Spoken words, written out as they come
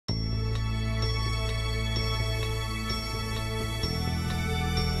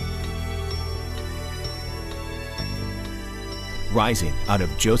Rising out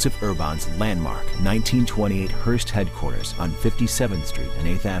of Joseph Urban's landmark 1928 Hearst headquarters on 57th Street and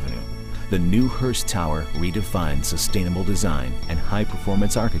 8th Avenue, the new Hearst Tower redefines sustainable design and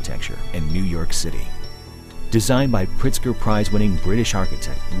high-performance architecture in New York City. Designed by Pritzker Prize-winning British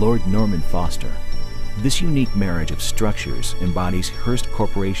architect Lord Norman Foster, this unique marriage of structures embodies Hearst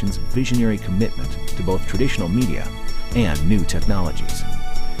Corporation's visionary commitment to both traditional media and new technologies.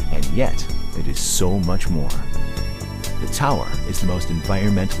 And yet, it is so much more. The tower is the most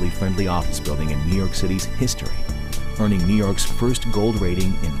environmentally friendly office building in New York City's history, earning New York's first gold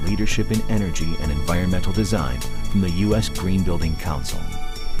rating in leadership in energy and environmental design from the U.S. Green Building Council.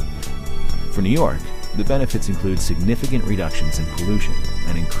 For New York, the benefits include significant reductions in pollution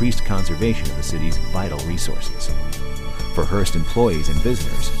and increased conservation of the city's vital resources. For Hearst employees and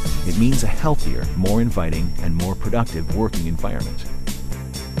visitors, it means a healthier, more inviting, and more productive working environment.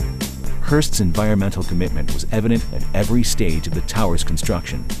 Hearst's environmental commitment was evident at every stage of the tower's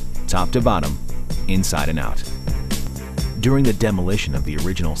construction, top to bottom, inside and out. During the demolition of the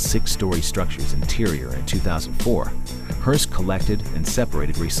original 6-story structure's interior in 2004, Hearst collected and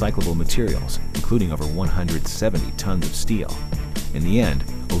separated recyclable materials, including over 170 tons of steel. In the end,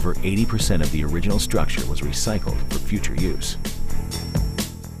 over 80% of the original structure was recycled for future use.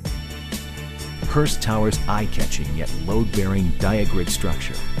 Hearst Tower's eye-catching yet load-bearing diagrid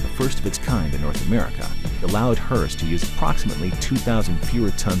structure, the first of its kind in North America, allowed Hearst to use approximately 2,000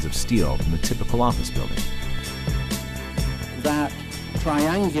 fewer tons of steel than the typical office building. That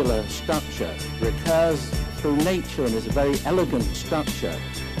triangular structure recurs through nature and is a very elegant structure.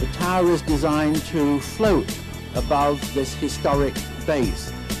 The tower is designed to float above this historic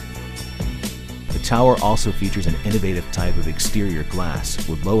base. The tower also features an innovative type of exterior glass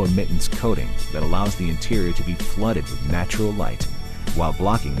with low emittance coating that allows the interior to be flooded with natural light while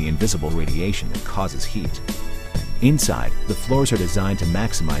blocking the invisible radiation that causes heat. Inside, the floors are designed to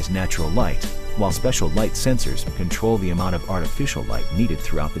maximize natural light, while special light sensors control the amount of artificial light needed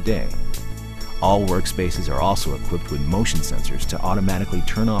throughout the day. All workspaces are also equipped with motion sensors to automatically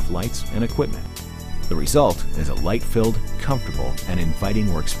turn off lights and equipment. The result is a light-filled, comfortable, and inviting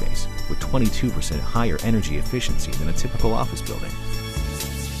workspace with 22% higher energy efficiency than a typical office building.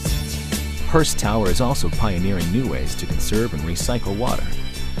 Hearst Tower is also pioneering new ways to conserve and recycle water.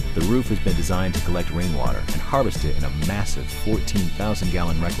 The roof has been designed to collect rainwater and harvest it in a massive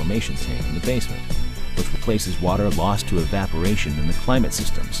 14,000-gallon reclamation tank in the basement, which replaces water lost to evaporation in the climate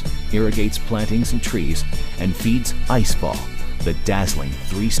systems, irrigates plantings and trees, and feeds Icefall, the dazzling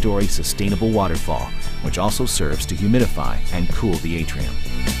 3-story sustainable waterfall, which also serves to humidify and cool the atrium.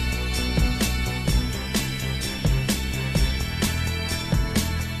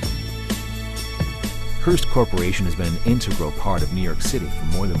 Hearst Corporation has been an integral part of New York City for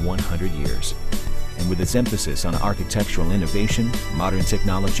more than 100 years. And with its emphasis on architectural innovation, modern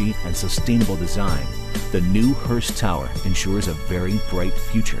technology, and sustainable design, the new Hearst Tower ensures a very bright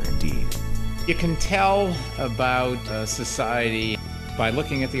future indeed. You can tell about society by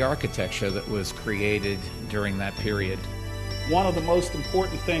looking at the architecture that was created during that period. One of the most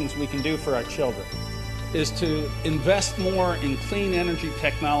important things we can do for our children is to invest more in clean energy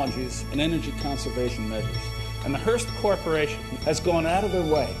technologies and energy conservation measures. And the Hearst Corporation has gone out of their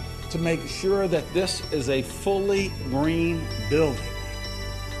way to make sure that this is a fully green building.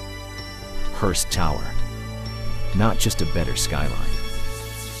 Hearst Tower. Not just a better skyline,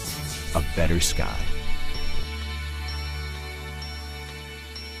 a better sky.